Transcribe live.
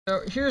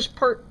So here's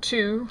part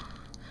 2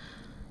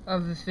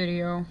 of the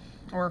video,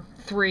 or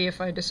 3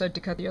 if I decide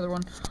to cut the other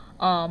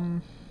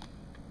one.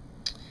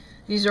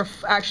 These are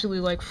actually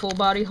like full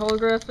body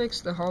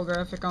holographics. The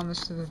holographic on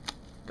this,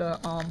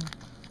 the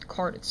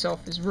card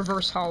itself is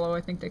reverse hollow,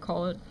 I think they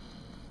call it.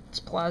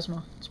 It's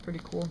plasma. It's pretty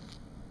cool.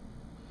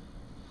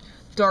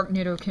 Dark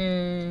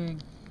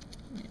Nidoking.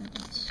 Yeah,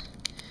 let's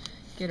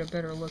get a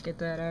better look at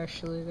that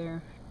actually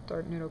there.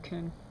 Dark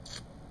Nidoking.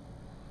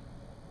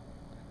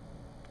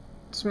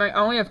 I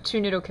only have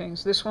 2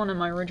 Nidokings. This one and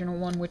my original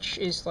one, which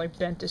is like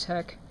bent as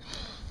heck.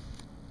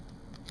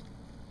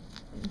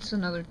 It's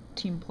another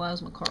Team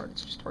Plasma card.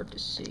 It's just hard to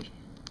see.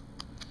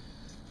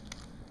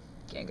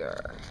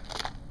 Gengar.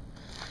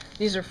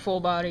 These are full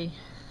body.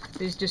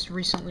 These just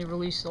recently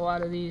released a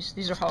lot of these.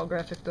 These are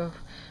holographic though.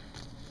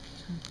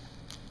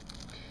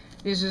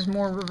 These is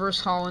more reverse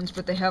Hollins,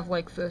 but they have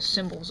like the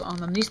symbols on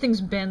them. These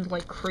things bend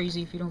like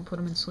crazy if you don't put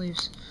them in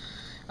sleeves.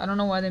 I don't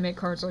know why they make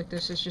cards like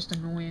this. It's just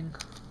annoying.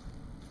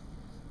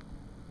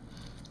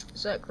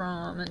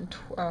 Zekrom and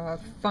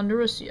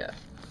Thundurus, yeah.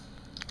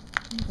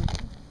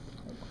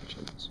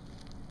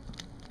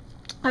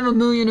 I have a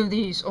million of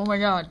these. Oh my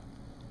god.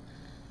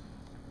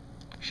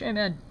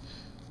 Shaman.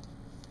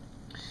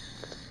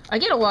 I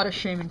get a lot of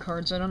Shaman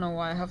cards. I don't know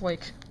why. I have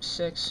like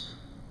 6.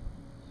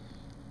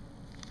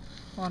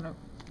 Oh no.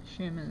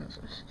 Shaman.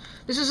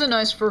 This is a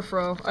nice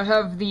Furfrou. I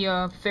have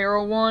the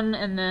Pharaoh one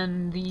and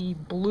then the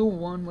blue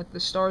one with the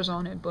stars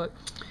on it, but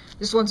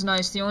this one's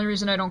nice. The only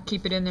reason I don't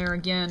keep it in there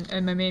again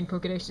in my main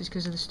Pokedex is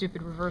because of the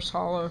stupid reverse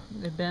hollow.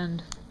 They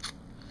bend.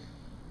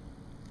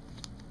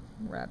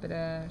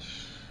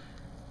 Rapidash.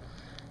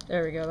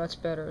 There we go. That's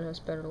better. That's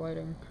better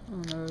lighting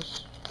on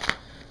those.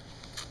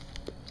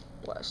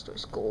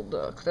 Blastoise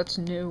Golduck. That's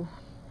new.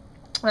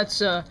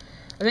 That's I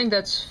think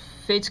that's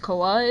Fates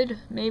Collide,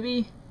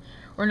 maybe,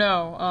 or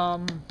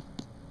no.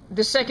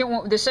 The second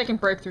one, the second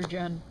breakthrough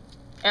gen,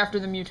 after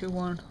the Mewtwo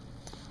one.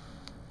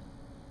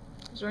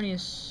 Is there any?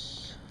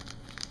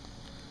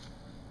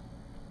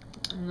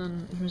 And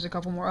then here's a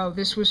couple more. Oh,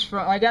 this was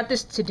from, I got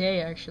this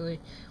today, actually.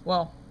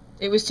 Well,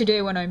 it was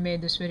today when I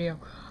made this video.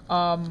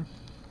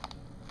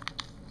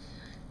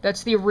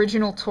 That's the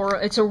original Toro.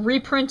 It's a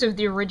reprint of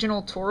the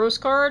original Tauros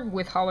card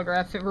with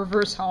holographic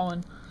reverse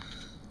Holland.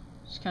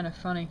 It's kind of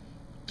funny.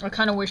 I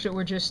kind of wish it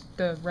were just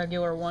the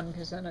regular one,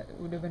 because then it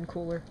would have been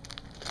cooler.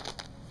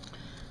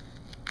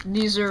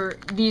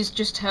 These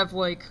just have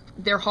like,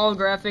 they're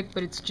holographic,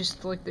 but it's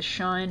just like the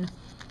shine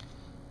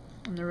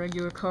on the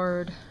regular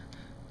card.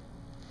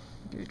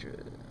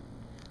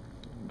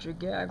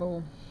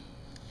 Dragaggle.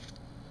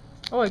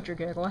 I like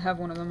Dragaggle. I have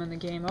one of them in the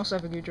game. I also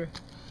have a Goodra.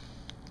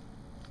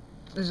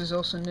 This is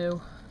also new.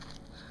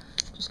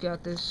 Just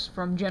got this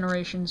from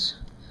Generations.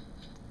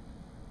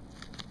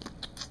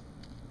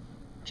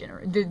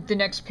 The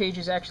next page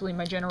is actually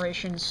my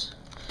Generations.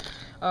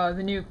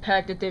 The new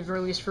pack that they've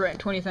released for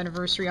 20th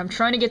anniversary. I'm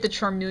trying to get the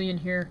Charmeleon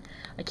here.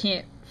 I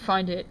can't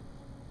find it.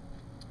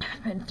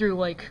 I've been through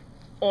like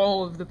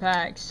all of the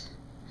packs.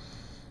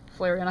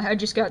 Flareon. I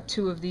just got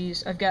 2 of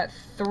these. I've got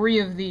 3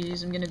 of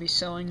these. I'm gonna be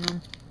selling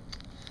them.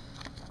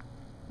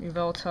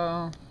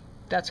 Yveltal.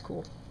 That's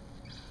cool.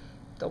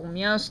 Double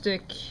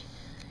Meowstic.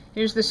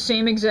 Here's the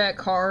same exact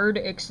card.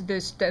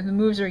 The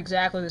moves are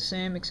exactly the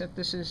same, except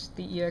this is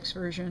the EX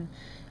version,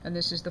 and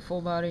this is the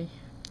full body.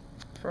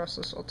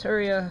 Frostless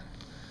Altaria.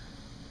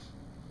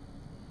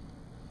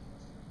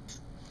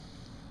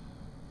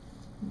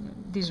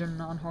 These are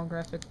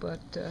non-holographic, but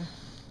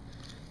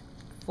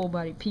full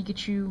body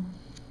Pikachu.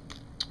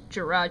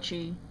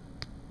 Jirachi,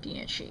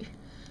 Diancie.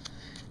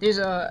 There's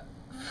a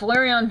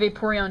Flareon,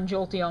 Vaporeon,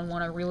 Jolteon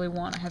one I really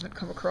want. I haven't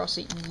come across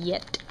it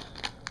yet.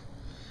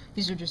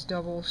 These are just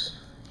doubles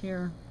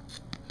here.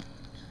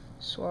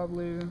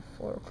 Swablu,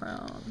 Floral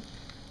Crown.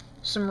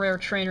 Some rare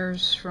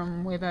trainers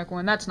from way back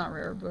when. That's not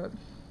rare, but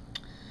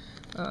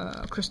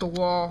Crystal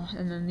Wall.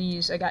 And then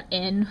these, I got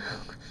N.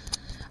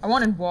 I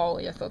wanted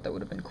Wally. I thought that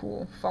would have been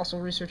cool. Fossil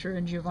Researcher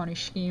and Giovanni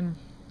Scheme.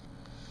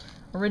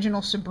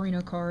 Original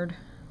Sabrina card.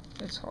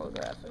 It's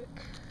holographic.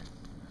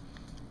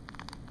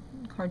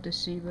 Hard to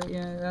see, but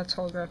yeah, that's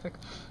holographic.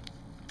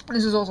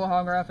 This is also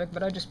holographic,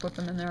 but I just put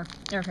them in there.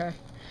 Okay.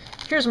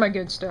 Here's my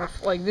good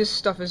stuff. Like, this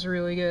stuff is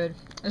really good.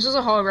 This is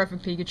a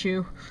holographic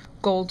Pikachu.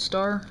 Gold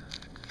Star.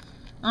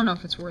 I don't know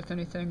if it's worth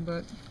anything,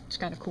 but it's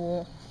kind of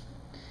cool.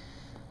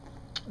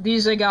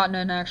 These I got in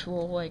an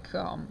actual, like,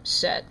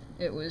 set.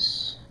 It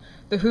was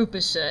the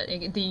Hoopa set.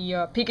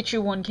 The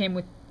Pikachu one came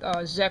with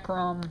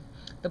Zekrom.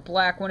 The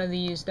black one of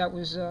these, that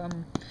was,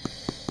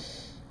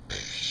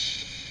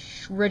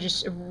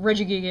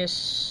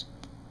 Regigigas,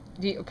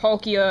 the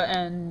Palkia,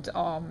 and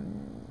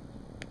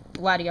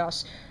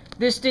Latios.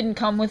 This didn't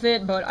come with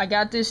it, but I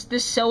got this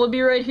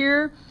Celebi right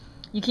here.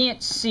 You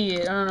can't see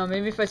it. I don't know,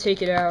 maybe if I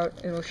take it out,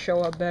 it'll show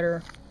up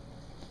better.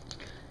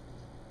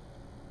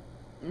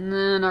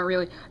 Nah, not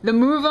really. The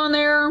move on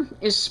there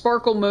is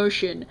Sparkle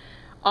Motion.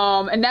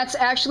 And that's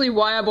actually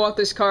why I bought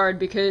this card,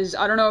 because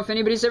I don't know if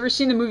anybody's ever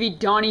seen the movie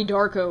Donnie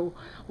Darko,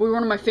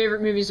 one of my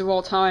favorite movies of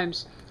all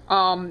times.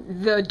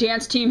 The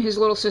dance team his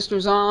little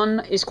sister's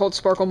on is called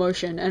Sparkle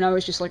Motion, and I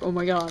was just like, oh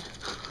my god.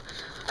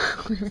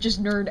 We were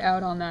just nerd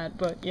out on that,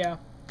 but yeah.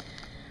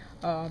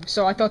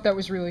 So I thought that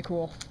was really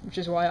cool, which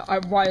is why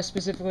I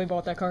specifically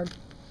bought that card.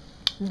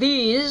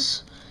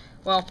 These,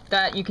 well,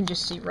 that you can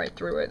just see right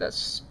through it.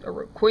 That's a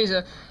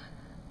Rayquaza.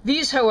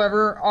 These,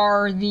 however,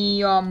 are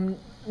the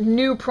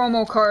new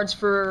promo cards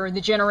for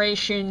the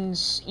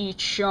generations.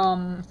 Each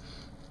one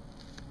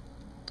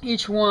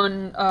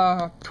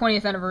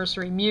 20th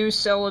anniversary. Mew,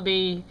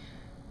 Celebi,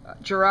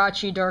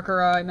 Jirachi,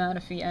 Darkrai,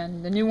 Manaphy,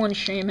 and the new one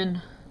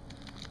Shaman.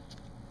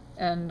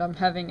 And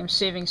I'm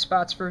saving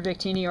spots for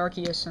Victini,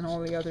 Arceus, and all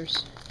the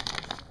others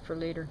for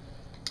later.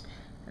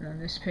 And then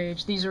this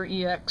page, these are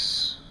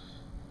EX.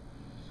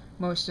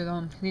 Most of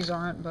them. These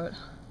aren't, but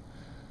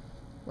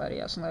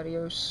Latios and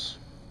Latios.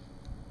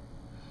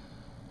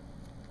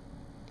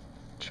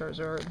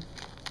 Charizard.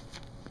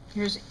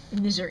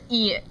 These are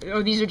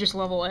these are just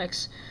level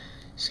X.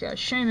 Sky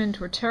Shaman,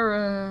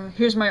 Torterra.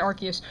 Here's my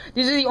Arceus.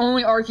 These are the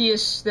only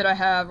Arceus that I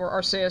have, or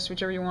Arceus,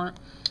 whichever you want.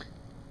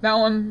 That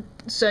one,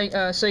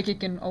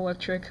 Psychic and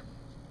Electric.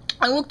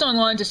 I looked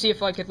online to see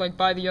if I could like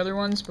buy the other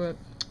ones, but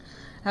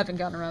I haven't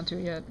gotten around to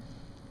it yet.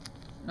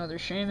 Another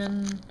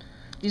Shaman.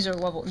 These are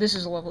this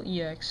is a level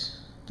EX.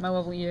 My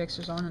level EX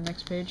is on the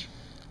next page.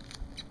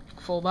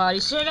 Full body.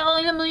 So I got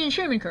like a million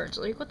Shaman cards.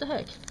 Like, what the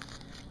heck?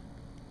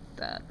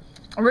 That.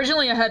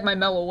 Originally I had my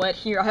Meloette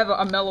here. I have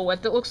a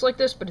Meloette that looks like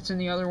this, but it's in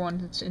the other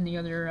one. It's in the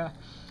other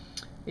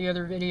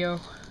video.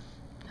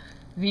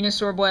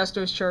 Venusaur,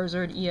 Blastoise,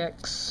 Charizard,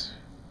 EX.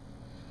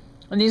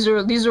 And these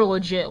are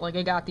legit. Like,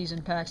 I got these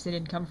in packs. They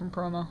didn't come from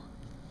promo.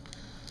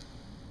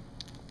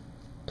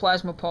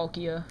 Plasma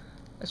Palkia.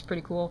 That's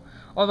pretty cool.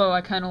 Although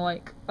I kind of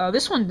like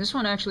this one. This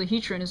one actually,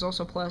 Heatran is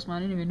also Plasma. I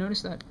didn't even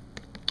notice that.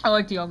 I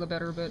like Dialga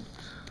better, but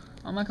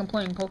I'm not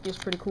complaining. Palkia's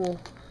pretty cool.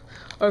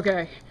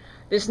 Okay,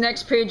 this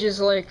next page is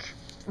like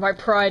my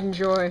pride and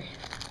joy.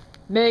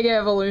 Mega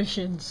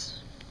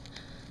Evolutions.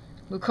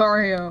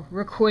 Lucario,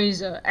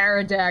 Rayquaza,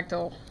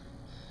 Aerodactyl,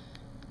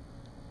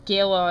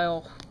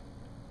 Galeyle,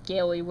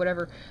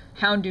 whatever,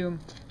 Houndoom,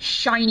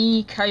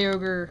 Shiny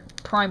Kyogre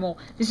Primal.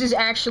 This is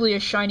actually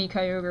a Shiny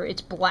Kyogre.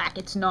 It's black.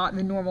 It's not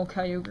the normal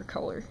Kyogre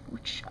color,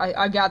 which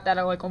I got that.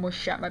 I like almost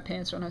shat my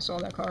pants when I saw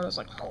that card. I was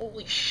like,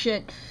 holy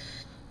shit.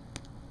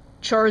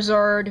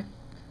 Charizard,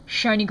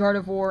 Shiny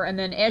Gardevoir, and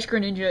then Ash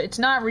Greninja. It's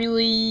not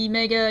really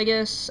Mega, I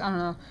guess. I don't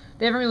know.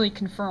 They haven't really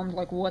confirmed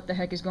like what the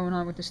heck is going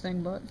on with this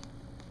thing, but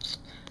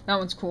that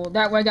one's cool.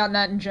 That I got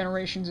that in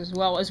Generations as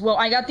well.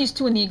 I got these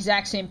two in the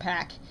exact same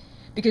pack.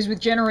 Because with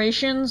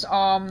Generations,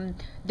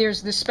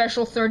 there's the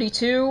special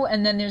 32,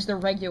 and then there's the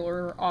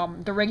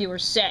regular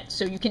set.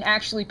 So you can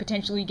actually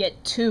potentially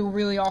get two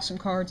really awesome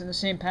cards in the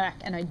same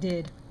pack, and I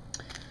did.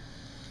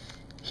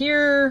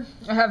 Here,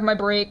 I have my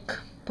Break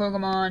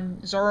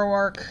Pokemon,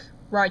 Zoroark,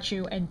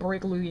 Raichu, and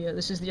Break Lugia.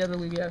 This is the other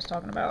Lugia I was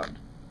talking about.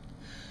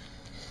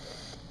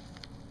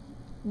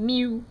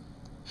 Mew.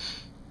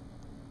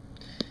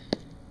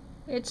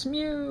 It's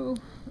Mew.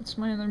 It's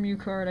my other Mew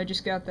card. I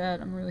just got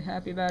that. I'm really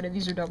happy about it.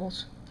 These are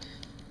doubles.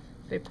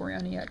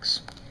 Vaporeon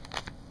EX.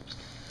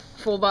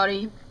 Full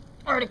body.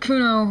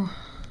 Articuno.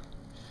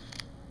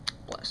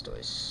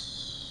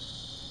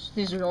 Blastoise.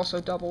 These are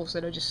also doubles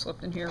that I just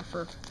slipped in here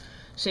for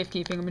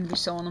safekeeping. I'm going to be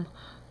selling them.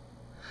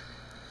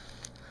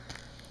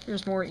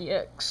 Here's more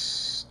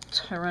EX.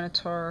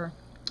 Tyranitar.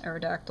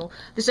 Aerodactyl.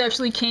 This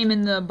actually came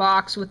in the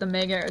box with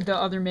the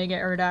other Mega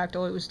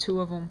Aerodactyl. It was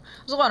two of them.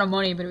 It was a lot of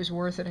money, but it was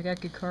worth it. I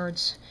got good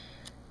cards.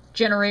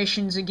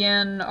 Generations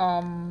again,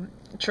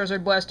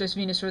 Charizard, Blastoise,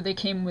 Venusaur, they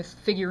came with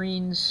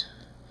figurines.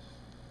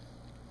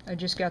 I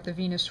just got the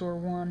Venusaur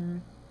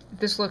one.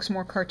 This looks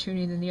more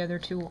cartoony than the other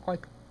two, look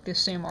like the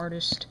same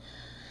artist.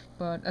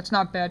 But that's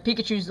not bad.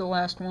 Pikachu's the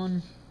last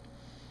one.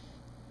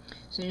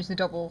 So here's the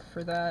double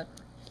for that.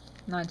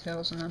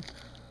 Ninetales and then.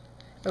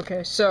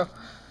 Okay, so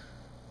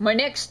my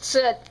next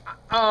set,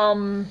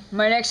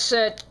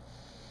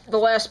 the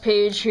last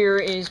page here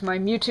is my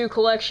Mewtwo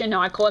collection.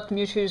 Now, I collect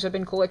Mewtwo's. I've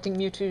been collecting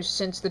Mewtwo's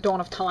since the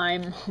dawn of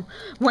time,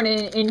 when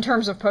in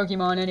terms of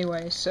Pokemon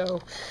anyway.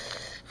 So,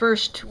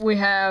 first we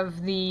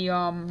have the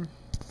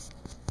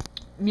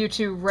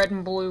Mewtwo Red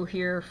and Blue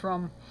here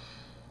from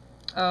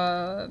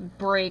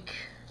Break.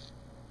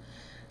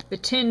 The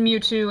Tin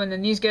Mewtwo, and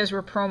then these guys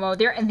were promo.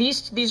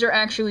 These are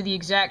actually the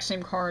exact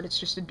same card. It's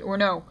just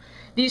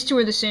these two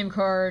are the same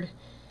card.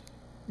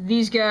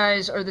 These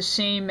guys are the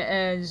same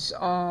as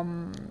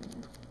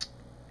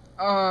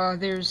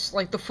there's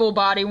like the full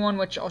body one,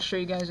 which I'll show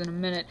you guys in a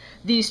minute.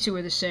 These two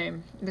are the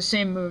same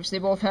moves. They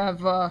both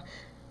have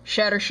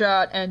Shatter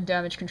Shot and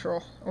Damage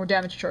Control, or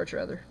Damage Charge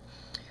rather.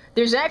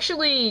 There's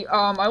actually,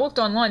 I looked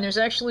online, there's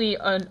actually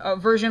a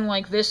version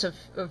like this of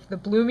the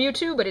Blue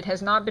Mewtwo, but it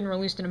has not been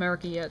released in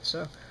America yet,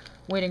 so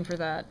waiting for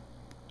that.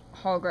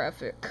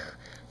 Holographic.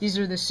 These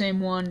are the same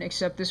one,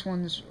 except this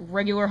one's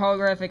regular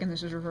holographic and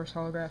this is reverse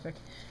holographic.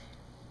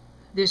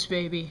 This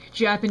baby.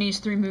 Japanese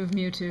 3-move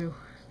Mewtwo.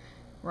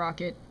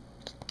 Rocket.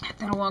 Had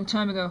that a long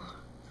time ago.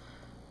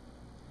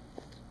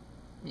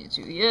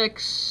 Mewtwo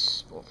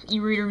EX. Both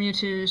E-Reader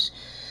Mewtwo's.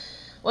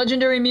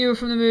 Legendary Mew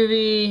from the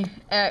movie,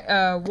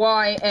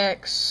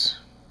 YX.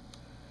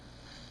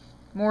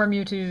 More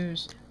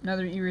Mewtwo's.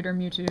 Another E-Reader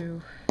Mewtwo.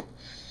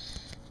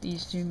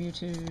 These two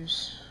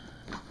Mewtwo's.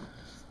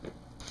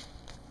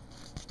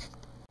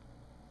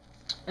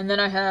 And then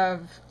I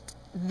have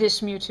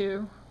this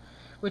Mewtwo,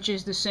 which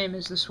is the same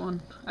as this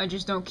one. I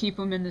just don't keep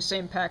them in the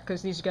same pack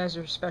because these guys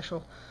are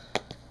special.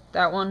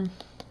 That one.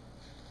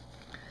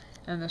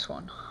 And this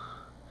one.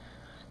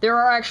 There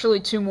are actually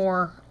two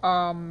more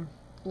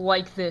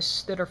like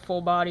this that are full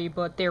body,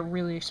 but they're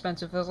really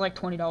expensive. It was like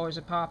 $20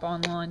 a pop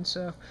online,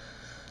 so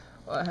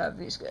I have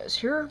these guys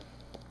here.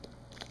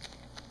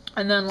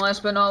 And then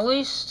last but not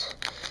least,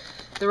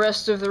 the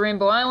rest of the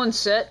Rainbow Island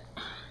set,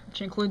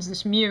 which includes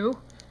this Mew.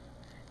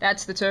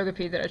 That's the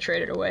Togepi that I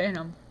traded away, and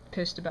I'm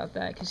pissed about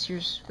that,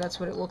 because that's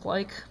what it looked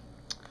like.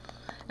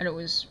 And it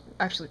was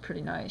actually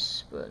pretty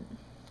nice, but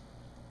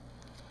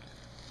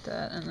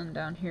that, and then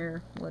down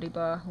here,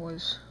 Ladybug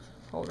was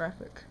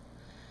holographic.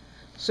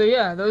 So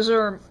yeah, those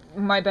are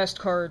my best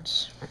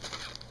cards.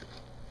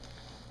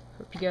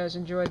 Hope you guys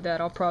enjoyed that.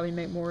 I'll probably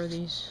make more of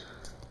these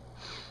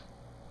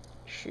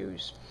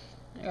shoes.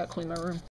 I gotta clean my room.